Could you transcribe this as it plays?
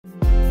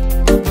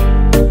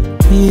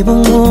You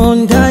are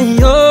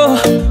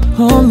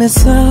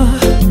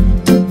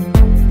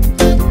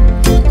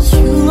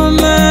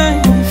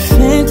my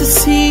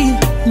fantasy,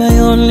 my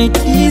only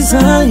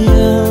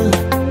desire.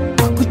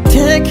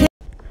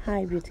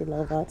 Hi beauty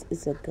lovers,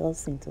 it's your girl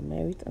Saint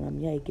Merit, and I'm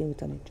here again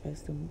with an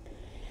interesting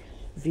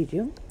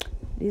video.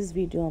 This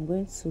video I'm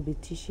going to be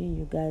teaching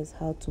you guys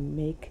how to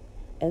make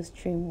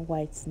extreme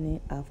whitening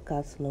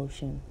half-cast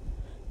lotion,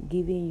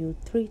 giving you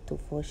 3 to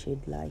 4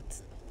 shade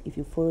lights if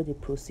you follow the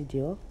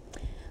procedure.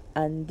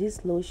 And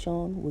this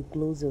lotion will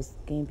glow your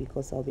skin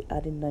because I'll be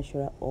adding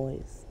natural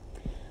oils.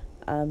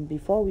 And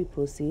before we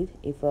proceed,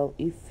 if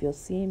you're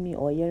seeing me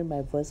or hearing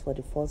my voice for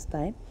the first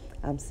time,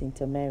 I'm Saint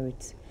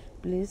Merit.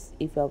 Please,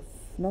 if you have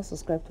not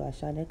subscribed to our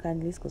channel,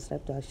 kindly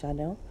subscribe to our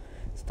channel,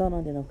 turn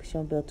on the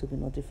notification bell to be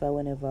notified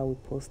whenever we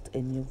post a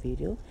new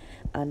video.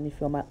 And if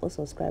you're my old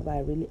subscriber, I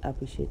really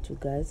appreciate you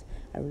guys.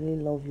 I really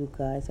love you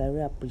guys. I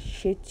really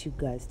appreciate you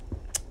guys.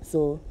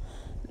 So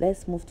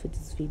let's move to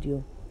this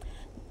video.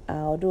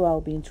 Although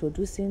I'll be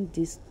introducing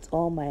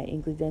all my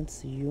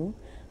ingredients to you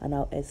and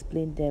I'll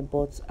explain them,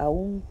 but I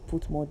won't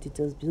put more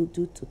details due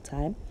to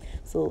time.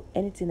 So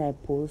anything I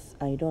post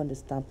and you don't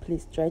understand,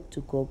 please try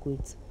to Google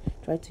it,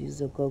 try to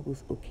use your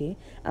goggles, okay?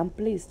 And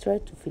please try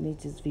to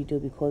finish this video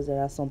because there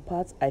are some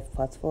parts I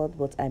fast forward,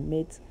 but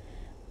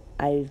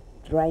I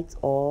write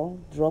or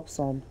drop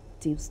some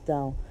tips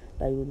down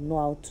that you know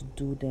how to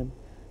do them.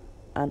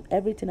 And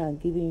everything I'm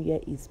giving you here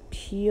is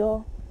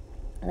pure,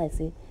 and I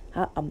say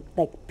I'm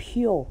like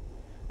pure.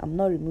 I'm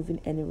not removing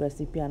any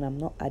recipe and I'm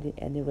not adding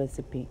any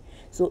recipe.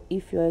 So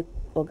if you're an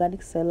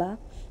organic seller,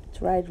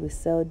 try to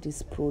resell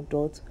this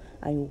product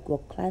and your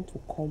client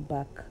will come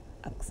back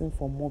asking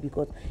for more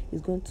because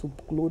it's going to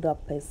glow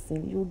that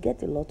person. You'll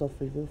get a lot of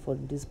review for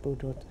this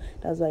product.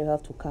 That's why you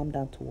have to calm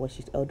down to watch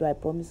it. Although I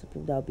promise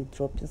you that I'll be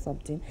dropping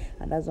something,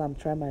 and that's why I'm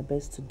trying my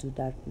best to do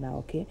that now.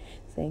 Okay,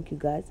 thank you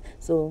guys.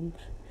 So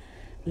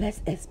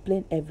let's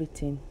explain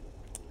everything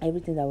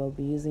that we'll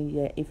be using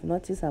here. If you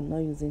notice, I'm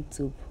not using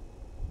tube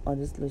on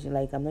this lotion.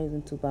 Like, I'm not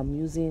using tube, I'm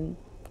using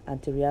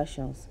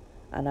anti-reactions,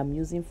 and I'm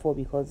using 4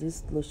 because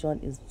this lotion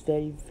is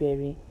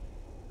very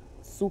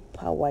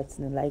super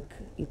whitening, like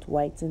it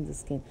whitens the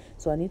skin.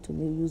 So I need to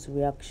use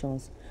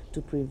reactions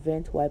to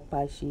prevent white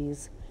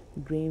patches,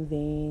 green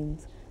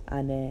veins,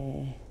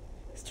 and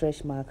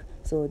stretch mark.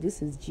 So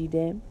this is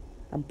GDEM.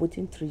 I'm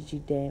putting 3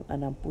 GDEM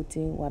and I'm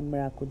putting 1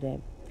 miracle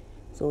dem.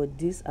 So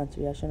this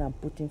anti-reaction I'm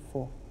putting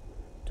 4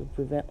 to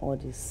prevent all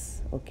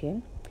this. Okay,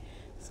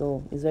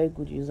 so it's very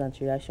good to use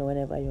anti-reaction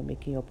whenever you're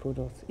making your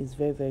product. It's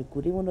very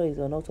good. Even though it's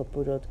not a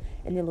product,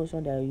 any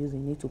lotion that you're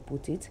using, you need to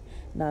put it.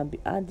 Now I'll be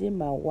adding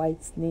my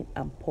whitening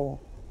and pore.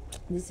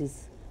 This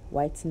is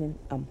whitening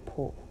and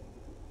pore,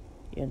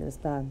 you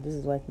understand? This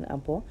is whitening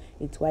and pore.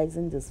 It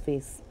whitens this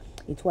face,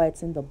 it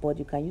whitens the body.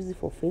 You can use it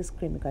for face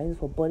cream, you can use it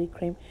for body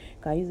cream,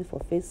 you can use it for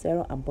face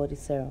serum and body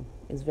serum.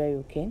 It's very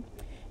okay.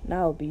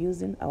 Now I'll be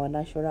using our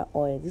natural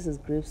oil. This is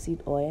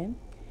grapeseed oil.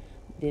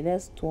 The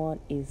next one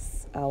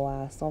is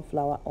our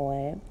sunflower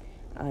oil,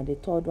 and the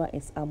third one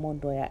is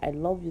almond oil. I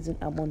love using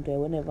almond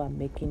oil whenever I'm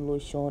making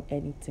lotion,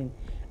 anything.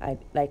 I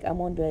like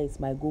almond oil. Is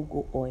my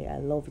go-go oil. I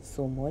love it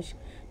so much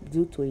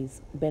due to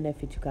its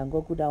benefit. You can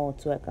Google that one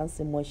too. I can't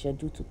say much here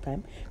due to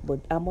time,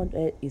 but almond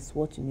oil is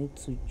what you need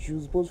to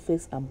use both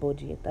face and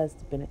body. That's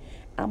the benefit.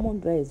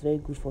 Almond oil is very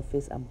good for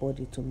face and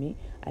body to me.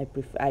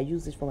 I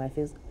use it for my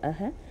face.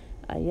 And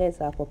yes,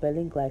 our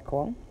propylene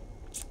glycol.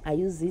 I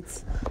use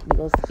it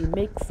because it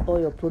makes all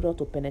your product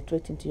to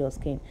penetrate into your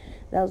skin.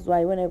 That's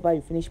why whenever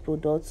you finish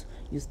products,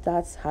 you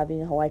start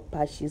having white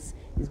patches.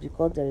 It's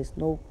because there is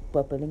no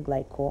propylene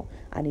glycol,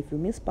 and if you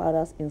mix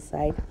powders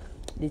inside,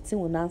 the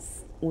thing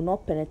will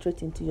not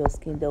penetrate into your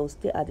skin. They will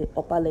stay at the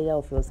upper layer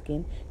of your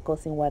skin,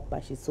 causing white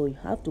patches. So you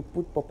have to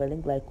put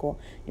propylene glycol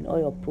in all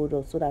your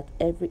products so that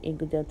every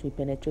ingredient will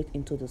penetrate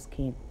into the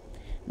skin.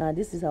 Now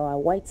this is our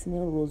whitening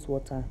rose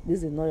water.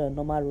 This is not your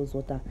normal rose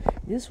water.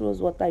 This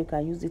rose water, you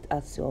can use it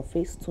as your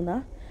face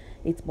toner.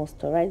 It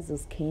moisturizes the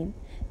skin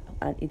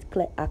and it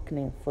clear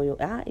acne for your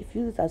if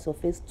you use it as your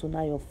face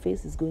toner, your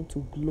face is going to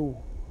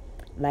glow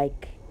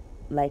like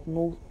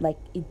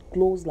it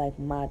glows like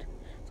mad.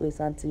 So it's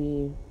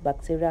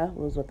antibacterial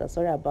rose water.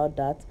 Sorry about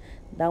that.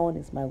 That one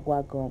is my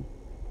guar.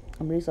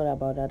 I'm really sorry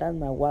about that. That's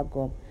my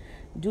guar.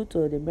 Due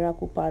to the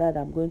miracle powder that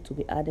I'm going to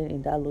be adding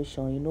in that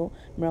lotion, you know,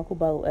 miracle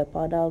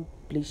powder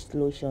bleached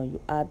lotion,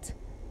 you add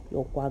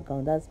your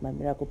guar. That's my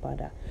miracle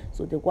powder.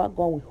 So the guar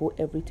will hold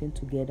everything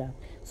together,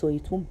 so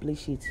it won't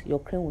bleach it. Your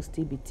cream will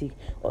still be thick.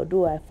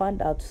 Although I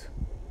found out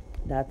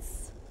that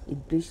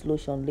it bleached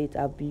lotion late,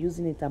 I've been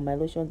using it and my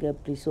lotion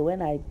get bleached. So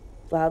when I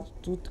have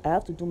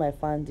to do my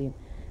founding,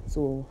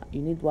 so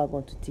you need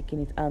guar to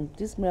thicken it. And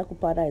this miracle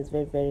powder is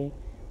very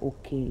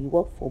okay. It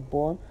works for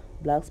burn,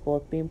 black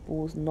spot,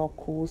 pimples,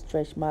 knuckles,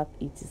 stretch mark,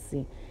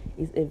 etc.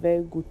 It's a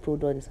very good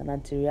product. It's an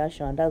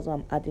anti-reaction, and that's why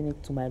I'm adding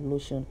it to my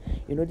lotion.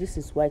 You know, this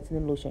is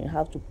whitening lotion. You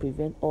have to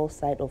prevent all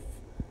side of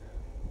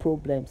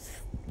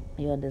problems,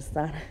 you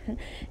understand?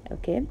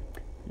 Okay,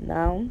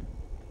 now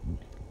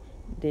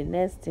the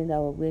next thing that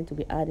we're going to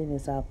be adding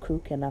is our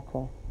crew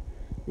chemical.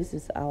 This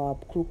is our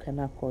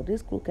Krukenako.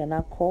 This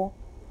Krukenako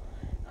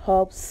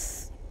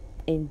helps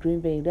in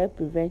green vein. That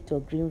prevent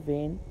your green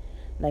vein.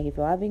 Like if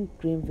you're having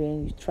green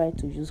vein, you try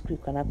to use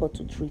Krukenako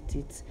to treat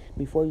it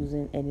before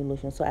using any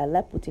lotion. So I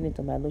like putting it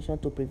on my lotion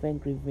to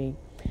prevent green vein.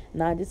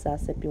 Now this is our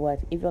Sepi White.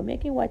 If you're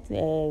making white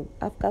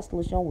half-cast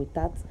lotion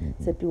without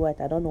Sepi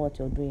White, I don't know what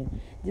you're doing.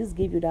 This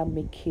gives you that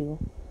make you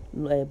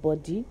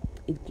body.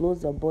 It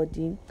glows your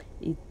body.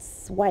 It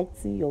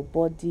whitens your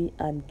body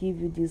and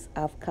give you this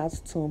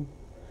half-cast tone.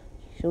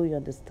 Sure you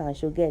understand,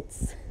 sure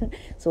gets.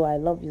 So I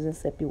love using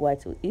Sepi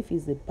White. If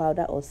it's a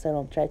powder or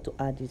serum, try to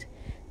add it.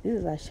 This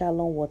is a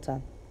Shalom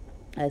water,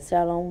 a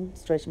Shalom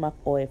stretch mark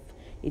oil.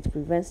 It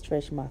prevents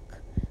stretch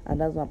mark, and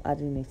that's why I'm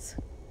adding it.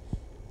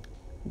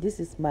 This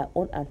is my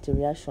own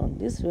anti-reaction.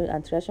 This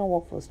anti-reaction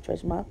work for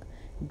stretch mark,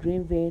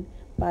 green vein,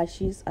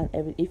 patches, and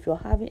everything. If you're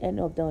having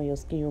any of them on your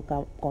skin, you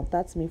can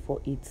contact me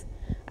for it.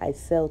 I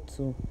sell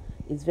too.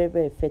 It's very,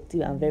 very effective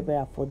and very,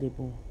 very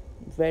affordable.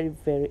 Very,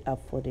 very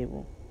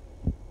affordable.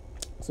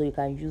 So you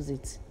can use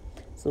it.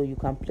 So you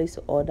can place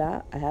your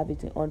order. I have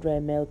it in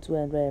 100 ml,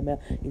 200 ml.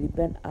 It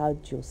depends how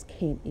your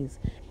skin is.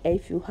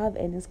 If you have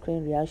any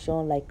skin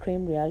reaction like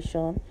cream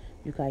reaction,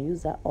 you can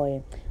use that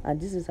oil.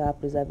 And this is our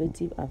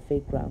preservative and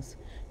fragrance.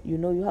 You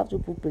know you have to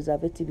put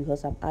preservative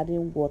because I'm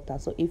adding water.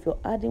 So if you're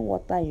adding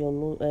water in your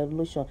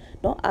lotion,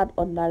 don't add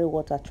ordinary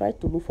water. Try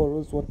to look for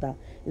rose water.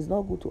 It's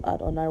not good to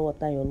add ordinary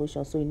water in your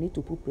lotion. So you need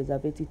to put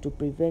preservative to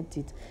prevent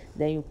it.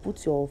 Then you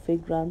put your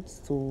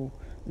fragrance to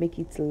make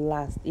it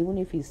last. Even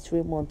if it's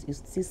 3 months, it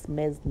still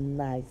smells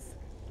nice.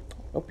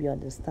 Hope you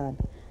understand.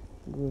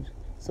 Good.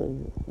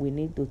 So we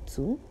need the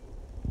two.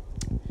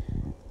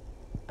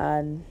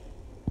 And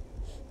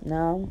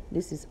now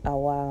this is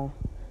our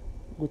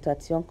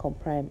glutathione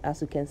comprime. As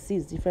you can see,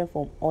 it's different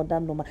from other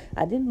normal.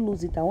 I didn't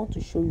lose it. I want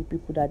to show you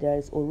people that there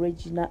is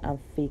original and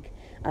fake,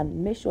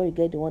 and make sure you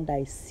get the one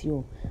that is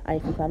sealed. And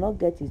if you cannot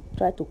get it,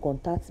 try to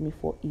contact me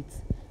for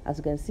it. As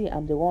you can see,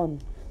 I'm the one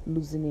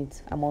losing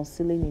it. I'm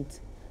unsealing it.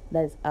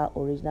 That is our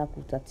original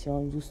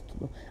glutathione used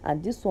to.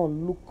 And this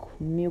one look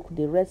milk,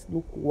 the rest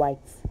look white.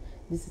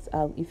 This is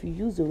how, if you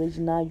use the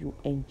original, you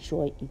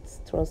enjoy it.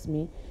 Trust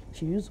me,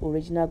 if you use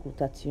original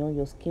glutathione,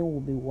 your skin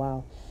will be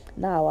wow.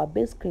 Now our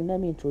base cream, let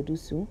me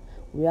introduce you.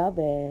 We have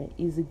a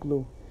Easy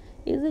Glow.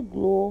 Easy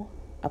Glow,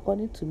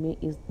 according to me,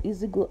 is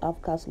Easy Glow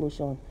half-cast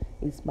lotion.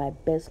 It's my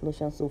best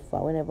lotion so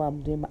far. Whenever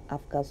I'm doing my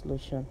half-cast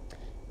lotion,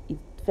 it's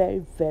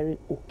very, very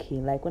okay.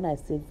 Like when I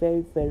say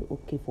very, very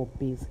okay for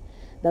base,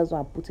 that's why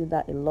I'm putting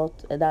that a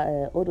lot.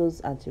 All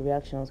those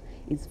anti-reactions.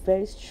 It's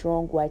very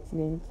strong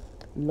whitening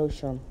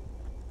lotion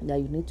that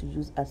you need to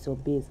use as your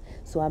base.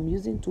 So I'm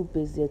using 2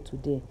 bases here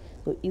today.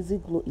 So Easy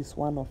Glow is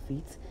one of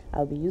it.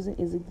 I've been using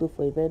Easy Glow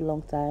for a very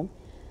long time,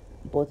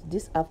 but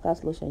this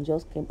half-cast lotion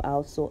just came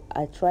out, so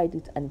I tried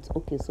it and it's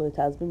okay. So it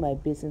has been my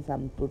base since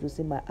I'm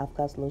producing my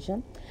half-cast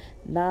lotion.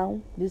 Now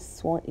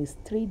this one is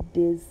 3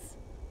 days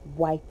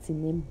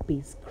whitening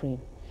base cream.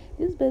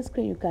 This base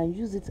cream, you can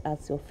use it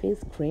as your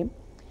face cream.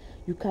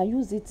 You can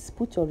use it,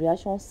 put your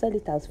reaction, sell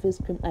it as face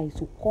cream, and it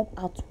will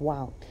come out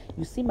wow.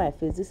 You see my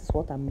face, this is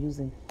what I'm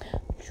using.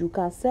 You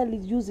can sell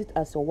it, use it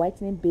as your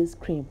whitening base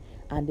cream,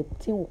 and the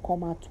thing will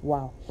come out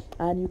wow.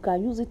 And you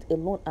can use it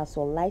alone as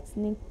your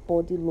lightening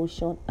body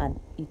lotion, and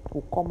it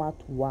will come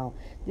out wow.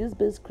 This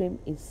base cream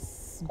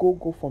is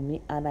go for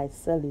me, and I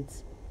sell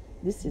it.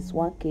 This is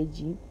 1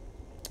 kg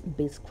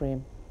base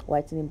cream,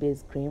 whitening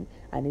base cream,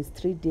 and it's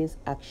 3 days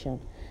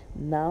action.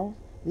 Now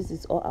this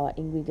is all our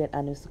ingredient,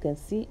 and as you can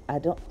see, I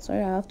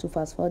have to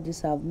fast forward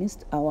this. I've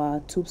mixed our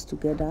tubes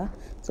together,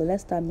 so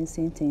let's start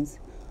mixing things.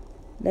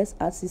 Let's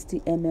add 60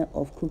 ml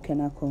of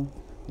Krukenako.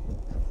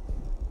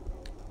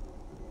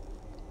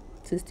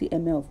 60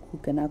 ml of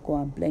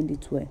Krukenako and blend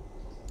it well.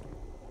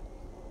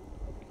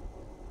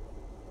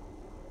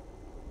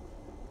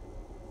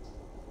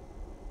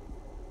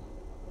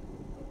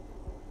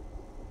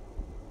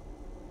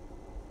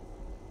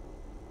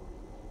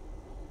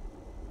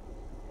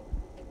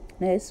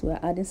 Next, we're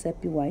adding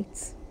Sepi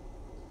White,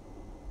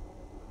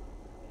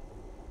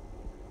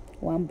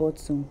 1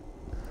 bottle.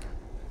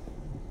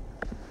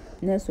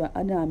 Next, we're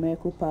adding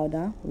American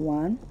powder,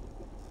 1.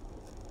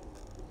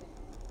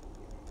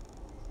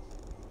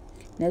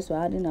 Next,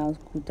 we're adding our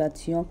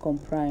glutathione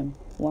comprime,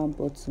 1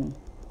 bottle.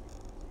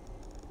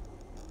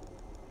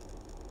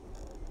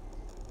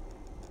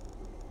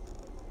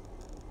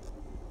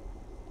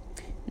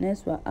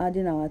 Next, we're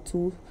adding our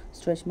 2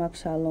 stretch mark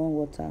Shalom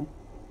water.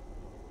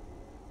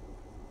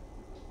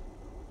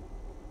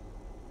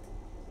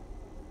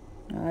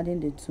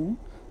 Adding the 2.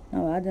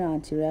 Now we're adding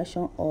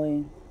anti-reaction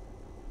oil.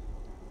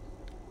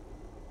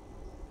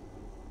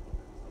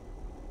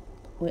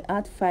 We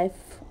add 5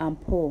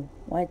 ampoule,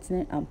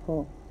 whitening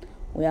ampoule.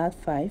 We add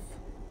 5.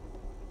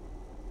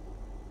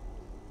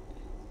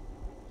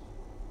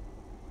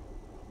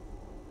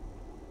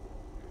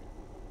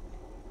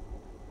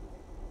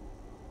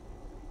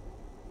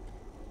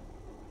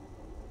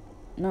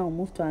 Now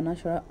move to our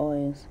natural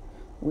oils.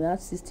 We add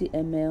 60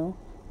 ml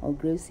of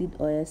grapeseed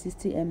oil,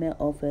 60 ml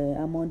of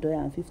almond oil,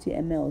 and 50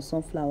 ml of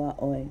sunflower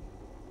oil.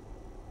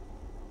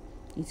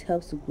 It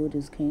helps to glow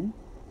the skin.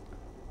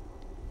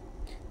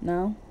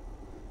 Now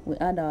we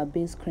add our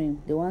base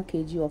cream, the 1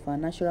 kg of our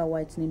natural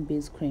whitening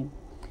base cream.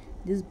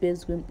 This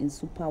base cream is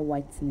super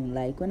whitening.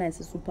 Like when I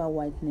say super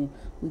whitening,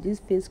 with this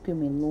face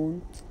cream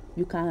alone,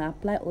 you can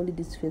apply only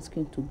this face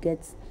cream to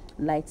get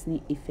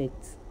lightening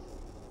effect.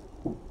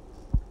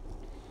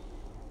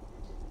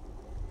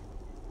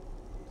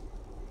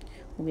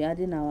 We'll be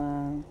adding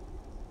our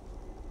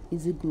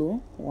Easy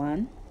Glow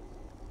 1.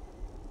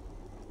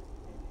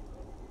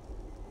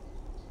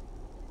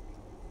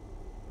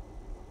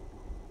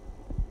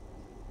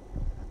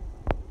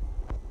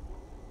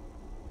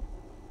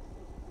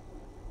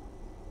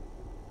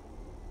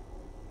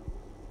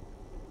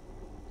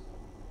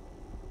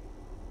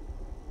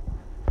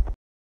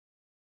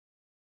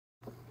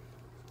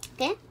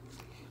 Okay,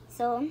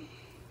 so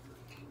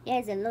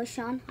here's a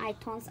lotion how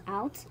it turns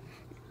out.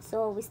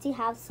 So we still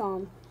have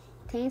some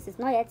things, it's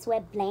not yet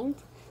well blend,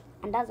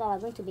 and that's why we're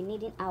going to be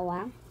needing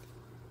our,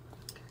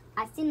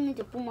 I still need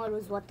to put more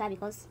rose water,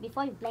 because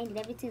before you blend it,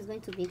 everything is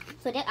going to be,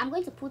 so then I'm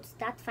going to put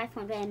that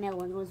 500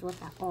 ml on rose water.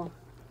 Oh,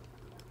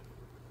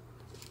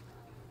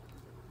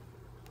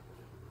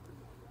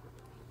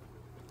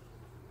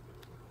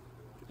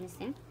 you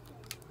see,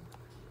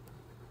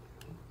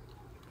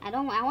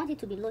 I want it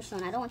to be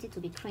lotion, I don't want it to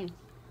be cream,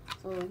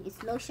 so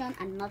it's lotion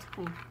and not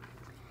cream.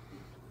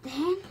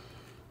 Then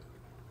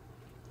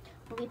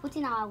we'll be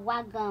putting our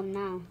guar gum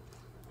now,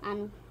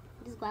 and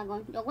this guar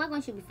gum, your guar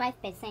gum should be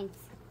 5%.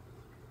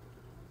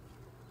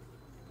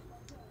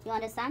 You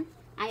understand?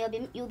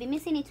 And you'll be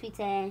mixing it with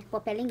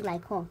propylene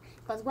glycol,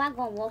 because guar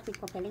gum work with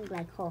propylene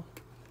glycol,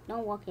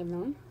 don't work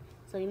alone,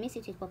 so you mix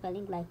it with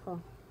propylene glycol.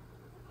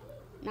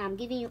 Now I'm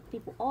giving you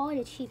people all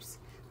the tips,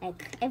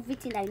 like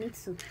everything that you need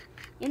to,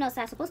 you know.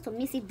 So I'm supposed to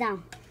mix it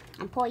down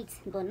and pour it,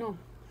 but no,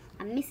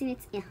 I'm mixing it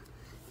here.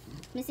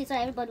 Mix it so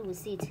everybody will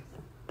see it.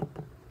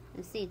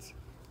 You see it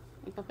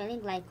with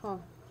propylene glycol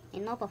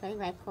and not propylene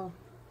glycol.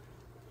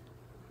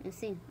 You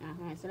see?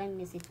 So let me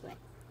mix it right.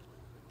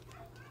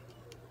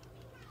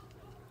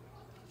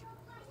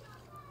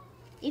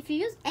 If you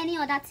use any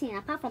other thing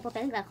apart from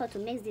propylene glycol to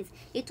mix this,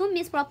 it won't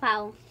mix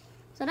proper.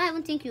 So don't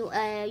even think you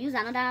use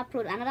another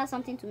product, another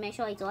something to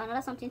measure it, or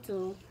another something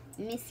to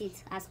mix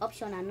it as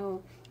optional.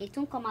 No, it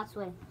won't come out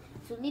well.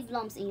 To leave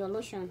lumps in your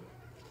lotion,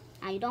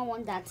 and you don't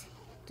want that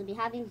to be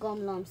having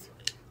gum lumps.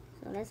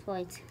 So let's pour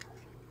it.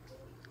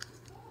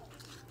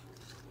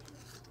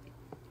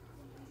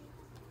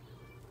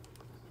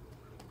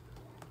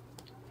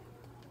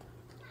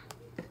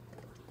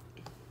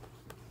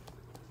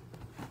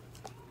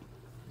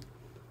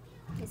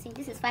 You see,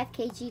 this is 5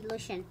 kg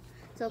lotion,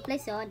 so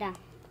place your order.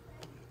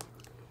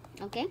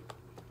 Okay,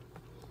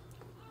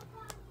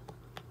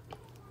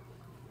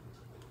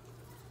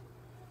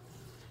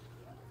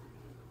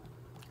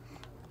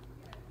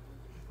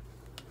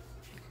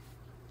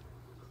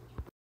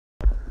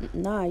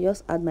 now I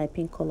just add my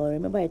pink color.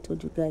 Remember I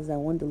told you guys I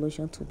want the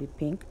lotion to be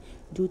pink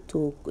due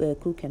to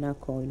crude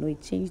alcohol. You know,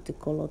 it changed the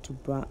color to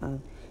brown,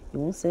 and you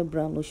won't sell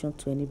brown lotion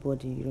to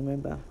anybody, you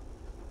remember.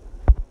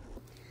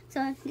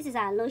 so this is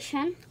our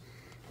lotion.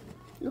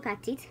 Look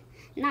at it.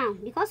 Now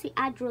because we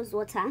add rose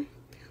water,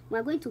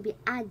 we're going to be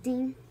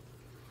adding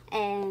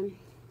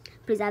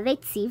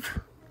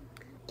preservative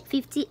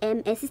 60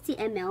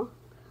 ml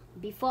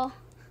before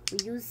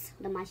we use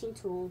the machine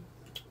to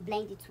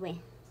blend it well.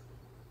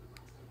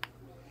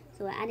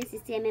 So we're adding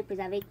 60 ml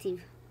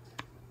preservative,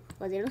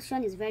 because the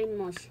lotion is very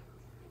much,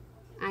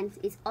 and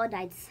it's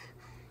order,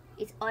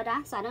 it's order,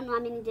 so I don't know how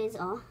many days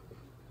or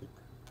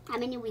how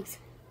many weeks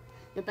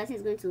the person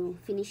is going to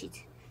finish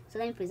it. So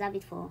let me preserve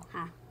it for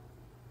her.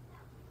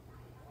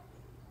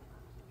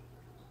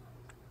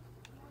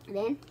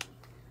 Then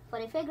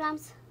for the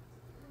fragrance,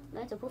 I'm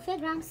going to put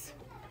fragrance.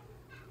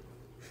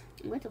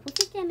 I'm going to put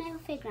 50 ml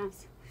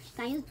fragrance. You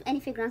can use any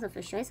fragrance of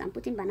your choice. I'm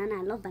putting banana.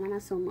 I love banana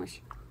so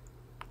much.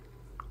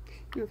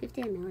 No,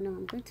 50 ml. No,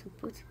 I'm going to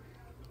put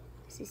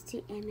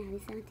 60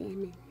 ml, 70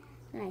 ml.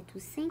 So like to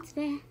scent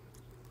there.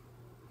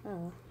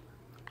 Oh,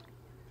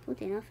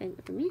 put enough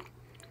to me.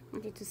 I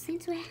want it to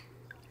scent well.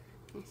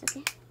 That's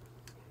okay.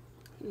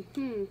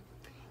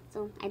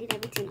 So I did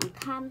everything on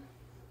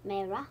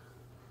camera,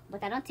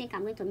 but I don't think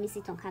I'm going to miss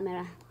it on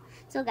camera.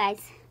 So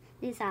guys,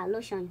 this is our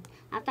lotion.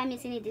 After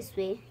mixing it this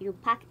way, you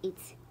pack it.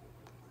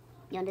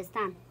 You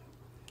understand?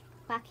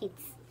 Pack it.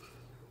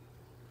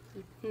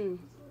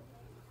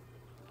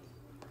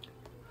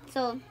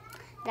 So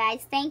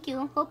guys, thank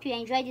you. Hope you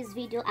enjoyed this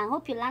video, and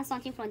hope you learned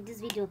something from this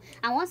video.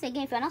 And once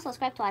again, if you're not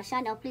subscribed to our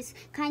channel, please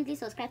kindly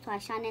subscribe to our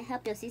channel,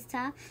 help your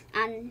sister.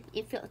 And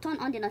if you turn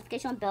on the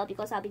notification bell,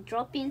 because I'll be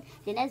dropping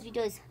the next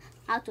video is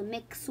how to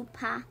make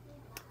super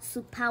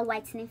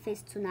whitening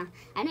face toner.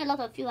 I know a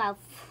lot of you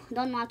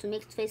don't know how to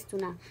make face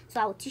toner, so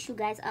I will teach you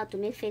guys how to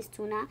make face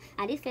toner.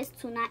 And this face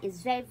toner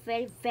is very,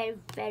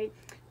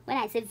 when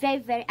I say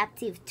very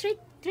active, 3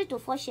 to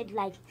 4 shade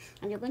light,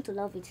 and you're going to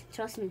love it,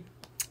 trust me.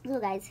 So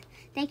guys,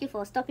 thank you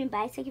for stopping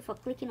by, thank you for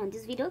clicking on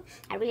this video.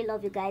 I really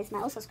love you guys. My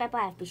old subscriber,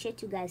 I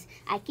appreciate you guys.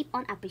 I keep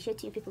on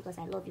appreciating you people because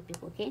I love you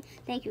people. Okay,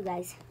 thank you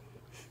guys.